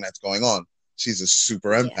everything that's going on. She's a super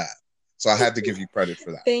empath. So I had to give you credit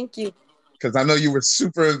for that. Thank you. Because I know you were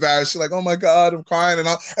super embarrassed. You're like, oh my God, I'm crying. And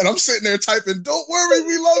I'm sitting there typing, don't worry,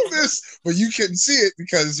 we love this. But you couldn't see it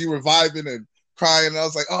because you were vibing and crying. And I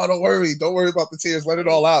was like, oh, don't worry about the tears. Let it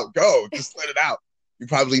all out. Go. Just let it out. You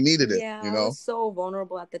probably needed it, Yeah, you I know? was so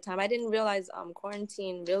vulnerable at the time. I didn't realize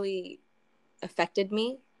quarantine really affected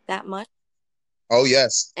me that much. Oh,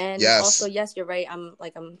 yes. And also, Yes. yes, you're right. I'm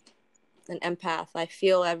an empath. I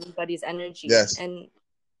feel everybody's energy. Yes. And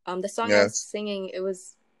the song I was Yes. singing, it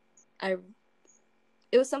was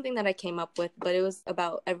something that I came up with, but it was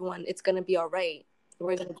about everyone. It's gonna be all right.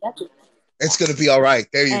 We're gonna get it. It's going to be all right.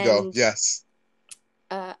 There you go. And Yes.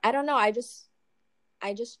 I don't know. I just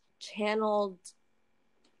channeled,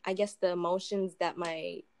 I guess, the emotions that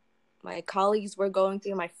my colleagues were going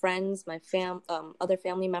through, my friends, my other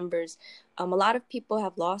family members. A lot of people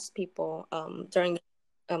have lost people during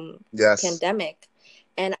the Yes. pandemic,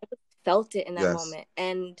 and I just felt it in that Yes. moment.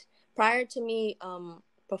 And prior to me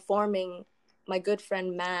performing, my good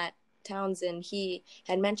friend Matt Townsend, he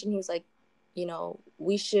had mentioned, he was like,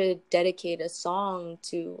 we should dedicate a song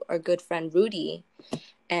to our good friend Rudy.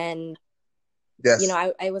 And Yes.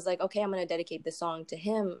 I was like, okay, I'm going to dedicate this song to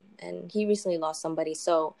him. And he recently lost somebody.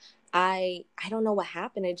 So I don't know what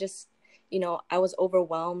happened. It just, I was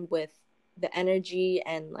overwhelmed with the energy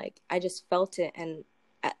and like, I just felt it. And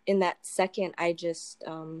in that second, I just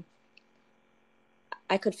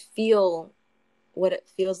I could feel what it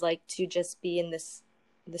feels like to just be in this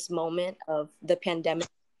moment of the pandemic.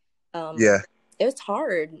 It was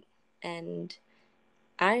hard, and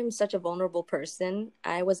I'm such a vulnerable person.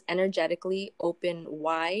 I was energetically open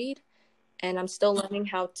wide, and I'm still learning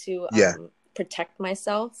how to protect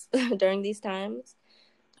myself during these times.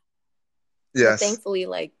 But thankfully,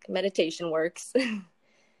 like, meditation works.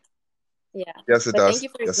 Yeah. Yes, it but does. Thank you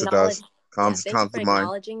for yes, it does. Calms the mind.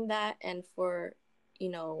 Acknowledging that, and for,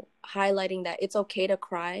 highlighting that it's okay to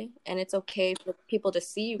cry, and it's okay for people to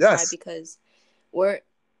see you cry, because we're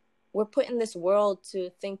put in this world to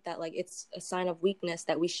think that, like, it's a sign of weakness,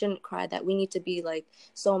 that we shouldn't cry, that we need to be like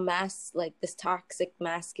so like this toxic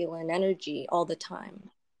masculine energy all the time.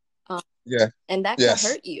 And that can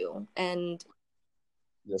hurt you, and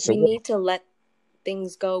we need to let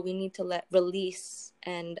things go. We need to release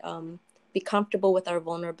and be comfortable with our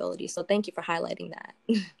vulnerability. So thank you for highlighting that.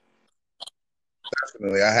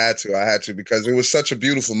 Definitely. I had to, because it was such a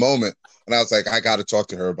beautiful moment. And I was like, I got to talk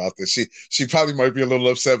to her about this. She probably might be a little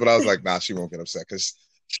upset, but I was like, nah, she won't get upset, because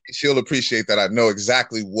she'll appreciate that I know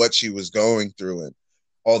exactly what she was going through and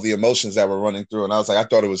all the emotions that were running through. And I was like, I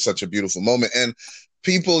thought it was such a beautiful moment. And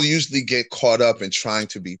people usually get caught up in trying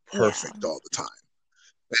to be perfect all the time.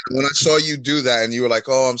 And when I saw you do that and you were like,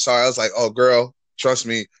 oh, I'm sorry, I was like, oh, girl, trust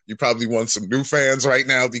me, you probably want some new fans right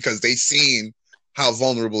now, because they seen how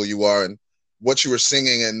vulnerable you are and what you were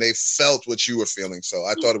singing, and they felt what you were feeling. So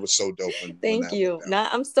I thought it was so dope. Thank you.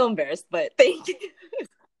 I'm still embarrassed, but thank you.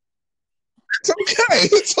 It's okay.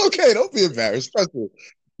 It's okay. Don't be embarrassed. Trust me.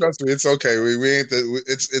 It's okay. We ain't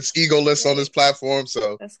it's egoless on this platform,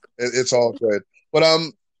 so cool. It's all good. But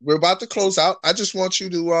we're about to close out. I just want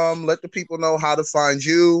you to let the people know how to find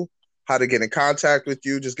you, how to get in contact with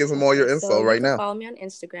you. Just give them all your info right now. Follow me on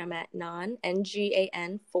Instagram at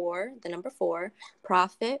NGAN 4 Prophet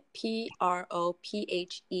PROPHET.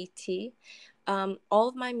 All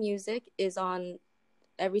of my music is on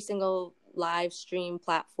every single live stream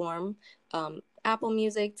platform, Apple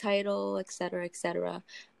Music, Tidal, etc., etc.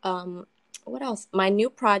 What else? My new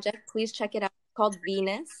project, please check it out, called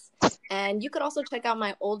Venus. And you could also check out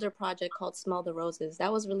my older project called Smell the Roses.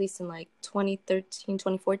 That was released in like 2013,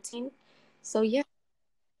 2014. So yeah,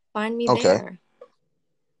 find me there.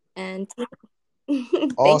 And thank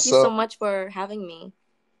you so much for having me.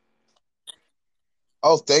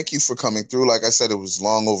 Oh, thank you for coming through. Like I said, it was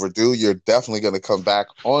long overdue. You're definitely going to come back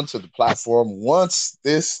onto the platform once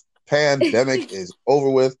this pandemic is over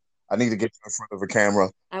with. I need to get you in front of a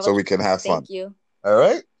camera so we can have fun. Thank you. All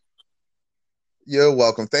right. You're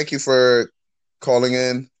welcome. Thank you for calling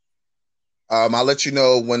in. I'll let you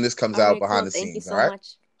know when this comes out behind the scenes. Thank you so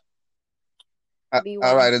much.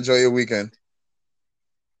 All right. Enjoy your weekend.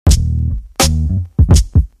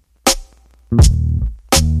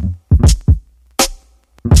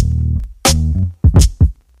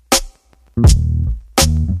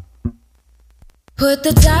 Put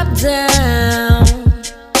the top down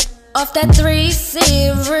off that 3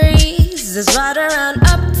 Series. It's right around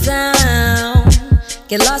uptown.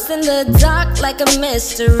 Get lost in the dark like a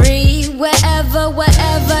mystery. Wherever,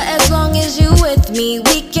 as long as you with me.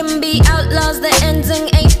 We can be outlaws, the ending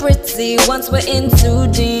ain't pretty once we're in too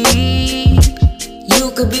deep.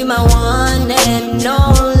 You could be my one and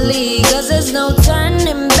only, 'cause there's no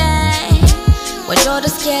turning back. Watch all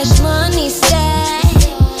this cash money stack,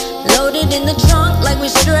 loaded in the trunk like we're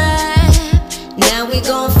strapped. Now we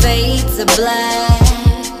gon' fade to black.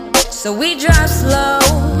 So we drive slow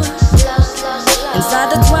inside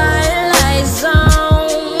the twilight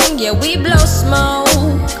zone. Yeah, we blow smoke,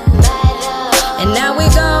 and now we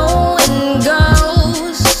go and go.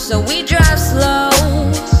 So we drive slow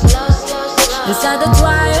inside the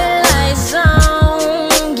twilight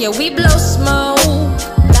zone. Yeah, we blow smoke,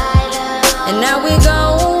 and now we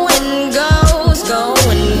go and goes, go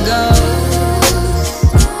and goes.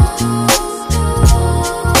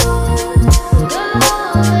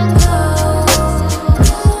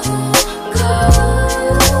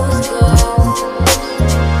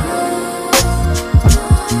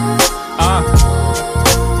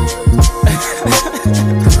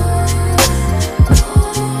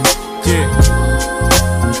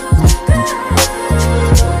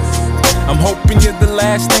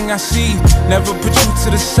 Last thing I see, never put you to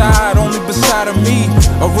the side, only beside of me.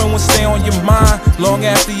 A real one stay on your mind long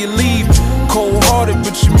after you leave. Cold-hearted,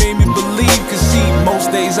 but you made me believe. 'Cause see,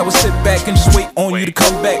 most days I would sit back and just wait on you to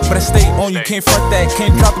come back, but I stay on you, can't front that.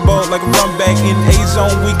 Can't drop the ball like a run back. In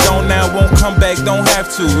A-zone, we gone now, won't come back, don't have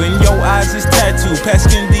to. In your eyes it's tattoo, past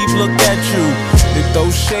skin deep, look at you. They throw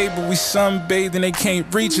shade, but we sunbathe and they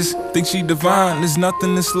can't reach us. Think she divine, there's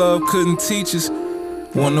nothing this love couldn't teach us.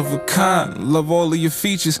 one of a kind. Love all of your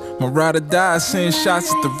features. My ride or die, send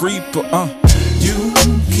shots at the Reaper. You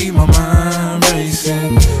keep my mind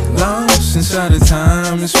racing, lost inside of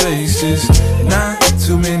time and spaces. Not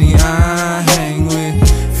too many I hang with.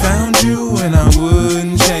 Found you and I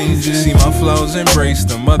wouldn't change it. See my flaws, embrace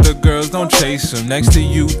them. Other girls don't chase them. Next to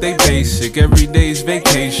you, they basic. Every day's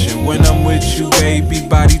vacation. When I'm with you, baby,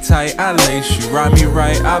 body tight, I lace you. Ride me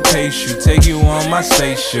right, I pace you. Take you on my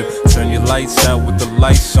spaceship. Turn your lights out with the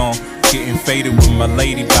lights on. Getting faded with my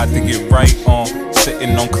lady, about to get right on.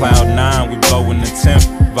 Sitting on cloud 9, we blowing the temp.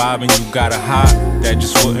 Vibing, you got a hot that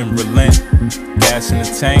just wouldn't relent. Gas in the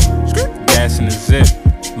tank, gas in the zip.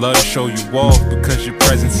 Love to show you off because your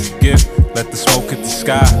presence is a gift. Let the smoke hit the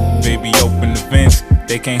sky, baby open the vents.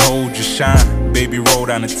 They can't hold your shine, baby roll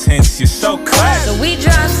down the tents. You're so classy. So we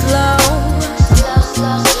drive slow,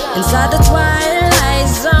 inside the twilight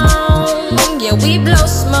zone. Yeah, we blow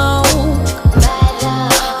smoke,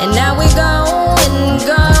 and now we going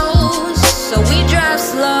ghost. So we drive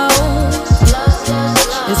slow,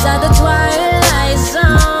 inside the twilight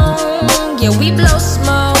zone. Yeah, we blow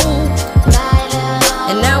smoke,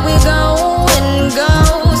 and now we going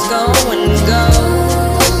ghost, going ghost.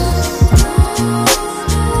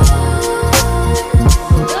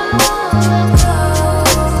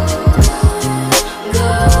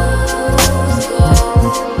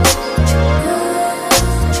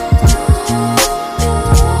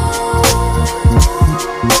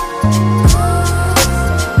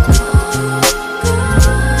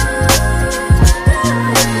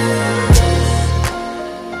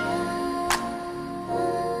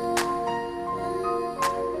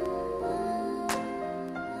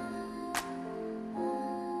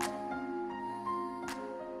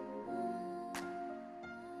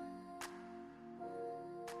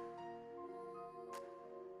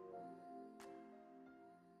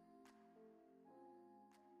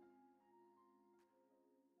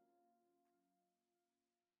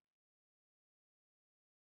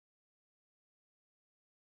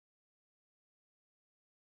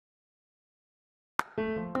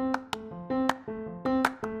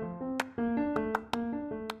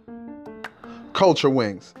 Culture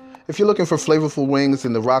Wings. If you're looking for flavorful wings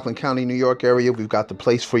in the Rockland County, New York area, we've got the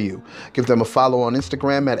place for you. Give them a follow on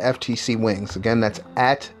Instagram at FTC Wings. Again, that's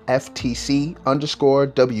at FTC_WINGZ.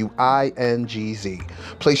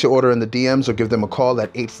 Place your order in the DMs or give them a call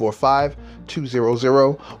at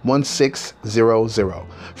 845-200-1600.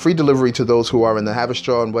 Free delivery to those who are in the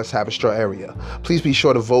Haverstraw and West Haverstraw area. Please be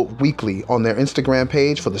sure to vote weekly on their Instagram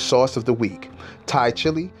page for the sauce of the week. Thai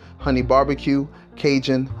chili, honey barbecue,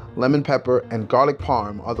 Cajun, lemon pepper, and garlic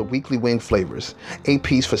parm are the weekly wing flavors.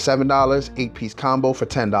 8-piece for $7, 8-piece combo for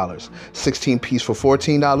 $10, 16-piece for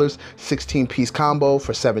 $14, 16-piece combo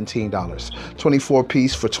for $17,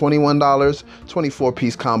 24-piece for $21,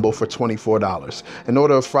 24-piece combo for $24. An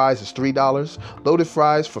order of fries is $3, loaded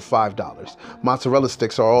fries for $5. Mozzarella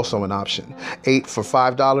sticks are also an option. 8 for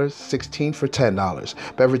 $5, 16 for $10.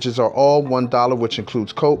 Beverages are all $1, which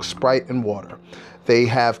includes Coke, Sprite, and water. They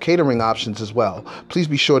have catering options as well. Please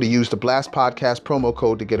be sure to use the Blast Podcast promo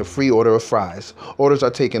code to get a free order of fries. Orders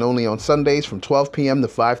are taken only on Sundays from 12 p.m. to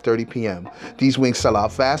 5:30 p.m. These wings sell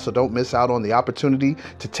out fast, so don't miss out on the opportunity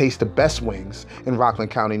to taste the best wings in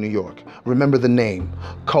Rockland County, New York. Remember the name,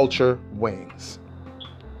 Culture Wings.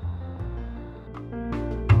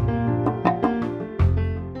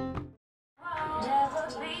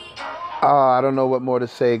 I don't know what more to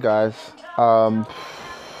say, guys.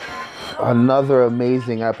 Another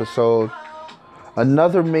amazing episode,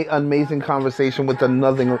 another amazing conversation with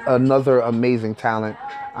another amazing talent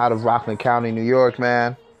out of Rockland County, New York,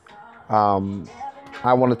 man.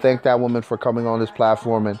 I want to thank that woman for coming on this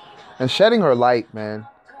platform and shedding her light, man.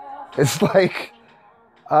 It's like,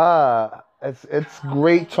 it's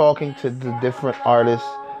great talking to the different artists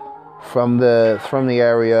from the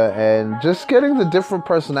area and just getting the different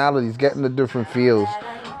personalities, getting the different feels.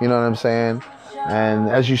 You know what I'm saying? And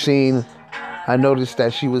as you've seen, I noticed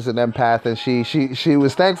that she was an empath, and she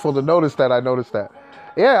was thankful to notice that I noticed that.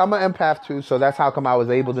 Yeah, I'm an empath too, so that's how come I was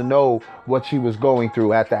able to know what she was going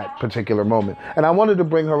through at that particular moment. And I wanted to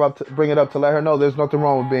bring it up to let her know there's nothing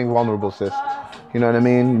wrong with being vulnerable, sis. You know what I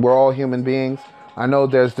mean? We're all human beings. I know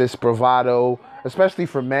there's this bravado, especially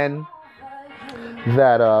for men,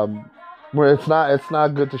 that where it's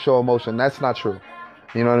not good to show emotion. That's not true.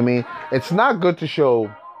 You know what I mean? It's not good to show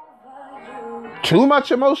too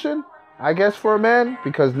much emotion, I guess, for a man,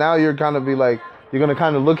 because now you're gonna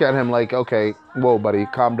kind of look at him like, okay, whoa, buddy,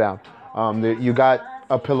 calm down. You got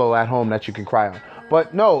a pillow at home that you can cry on.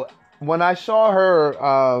 But no, when I saw her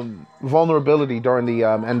vulnerability during the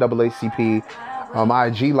NAACP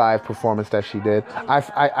IG live performance that she did,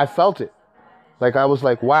 I felt it. Like, I was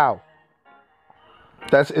like, wow,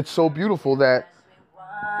 it's so beautiful that,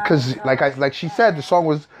 because like she said, the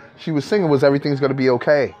song she was singing was Everything's Gonna Be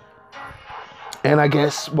Okay. And I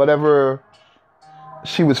guess whatever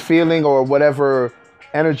she was feeling or whatever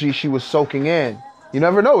energy she was soaking in, you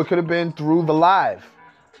never know, it could have been through the live.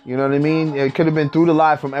 You know what I mean? It could have been through the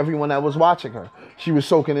live from everyone that was watching her. She was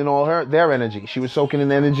soaking in all their energy. She was soaking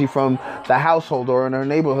in energy from the household or in her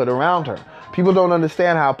neighborhood around her. People don't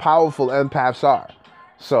understand how powerful empaths are.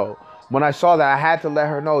 So when I saw that, I had to let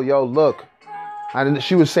her know, yo, look.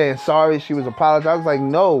 She was saying sorry. She was apologizing. I was like,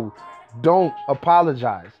 no, don't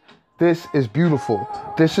apologize. This is beautiful.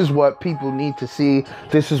 This is what people need to see.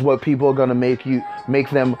 This is what people are going to make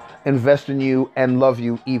them invest in you and love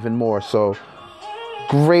you even more. So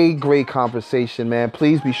great conversation, man.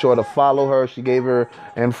 Please be sure to follow her. She gave her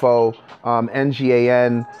info.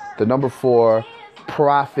 NGAN, the number 4,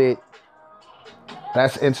 Profit.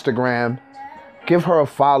 That's Instagram. Give her a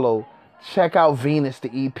follow. Check out Venus, the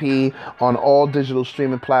EP, on all digital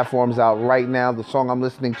streaming platforms out right now. The song I'm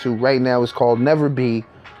listening to right now is called Never Be.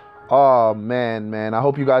 Oh, man. I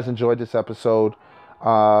hope you guys enjoyed this episode.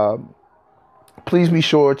 Please be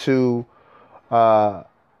sure to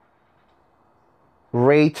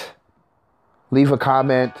rate, leave a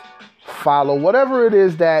comment, follow, whatever it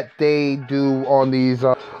is that they do on these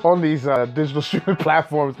digital streaming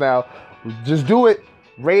platforms now. Just do it.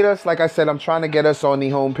 Rate us. Like I said, I'm trying to get us on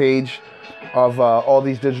the homepage of all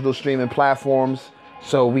these digital streaming platforms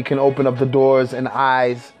so we can open up the doors and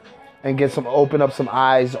eyes and open up some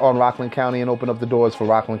eyes on Rockland County and open up the doors for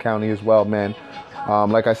Rockland County as well, man.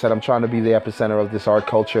 Like I said, I'm trying to be the epicenter of this art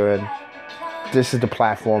culture, and this is the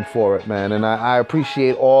platform for it, man. And I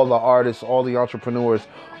appreciate all the artists, all the entrepreneurs,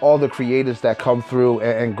 all the creators that come through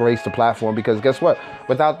and grace the platform, because guess what?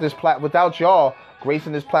 Without y'all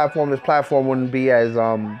gracing this platform wouldn't be as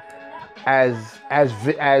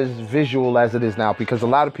visual as it is now, because a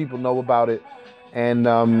lot of people know about it. And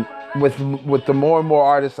with the more and more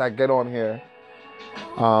artists I get on here,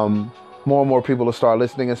 more and more people will start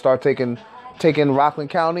listening and start taking Rockland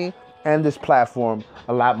County and this platform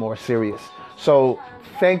a lot more serious. So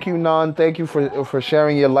thank you, Nun. Thank you for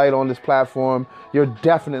sharing your light on this platform. You're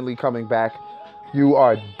definitely coming back. You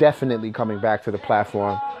are definitely coming back to the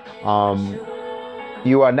platform.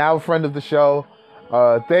 You are now a friend of the show.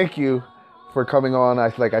 Thank you for coming on.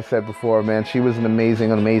 Like I said before, man, she was an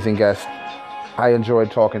amazing guest. I enjoyed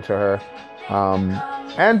talking to her.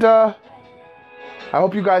 And I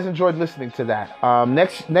hope you guys enjoyed listening to that.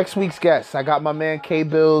 Next week's guest, I got my man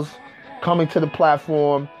K-Bills coming to the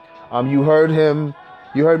platform. You heard him.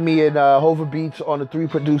 You heard me and Hova Beats on the 3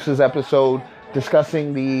 Producers episode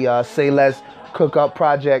discussing the Say Less Cook Up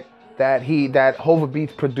project that Hova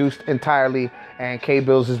Beats produced entirely, and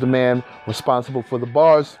K-Bills is the man responsible for the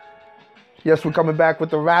bars. Yes, we're coming back with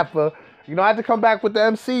the rapper. You know, I had to come back with the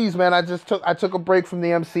MCs, man. I took a break from the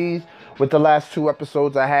MCs with the last 2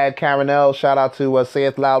 episodes. I had Karen L. Shout out to Say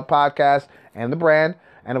It Loud podcast and the brand,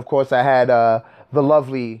 and of course I had the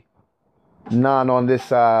lovely Nun on this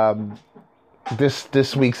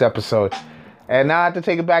week's episode. And now I have to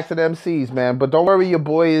take it back to the MCs, man. But don't worry, your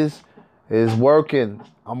boy is working.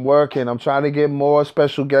 I'm working. I'm trying to get more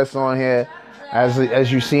special guests on here.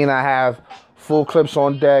 As you've seen, I have full clips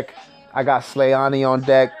on deck. I got Slayani on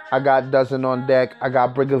deck. I got Dozen on deck. I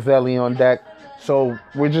got Brigavelli on deck. So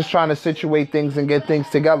we're just trying to situate things and get things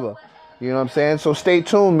together. You know what I'm saying? So stay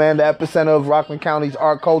tuned, man. The epicenter of Rockland County's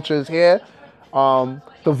art culture is here. The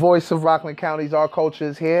voice of Rockland County's art culture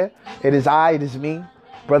is here. It is me,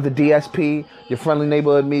 Brother DSP, your friendly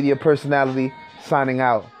neighborhood media personality, signing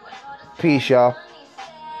out. Peace, y'all.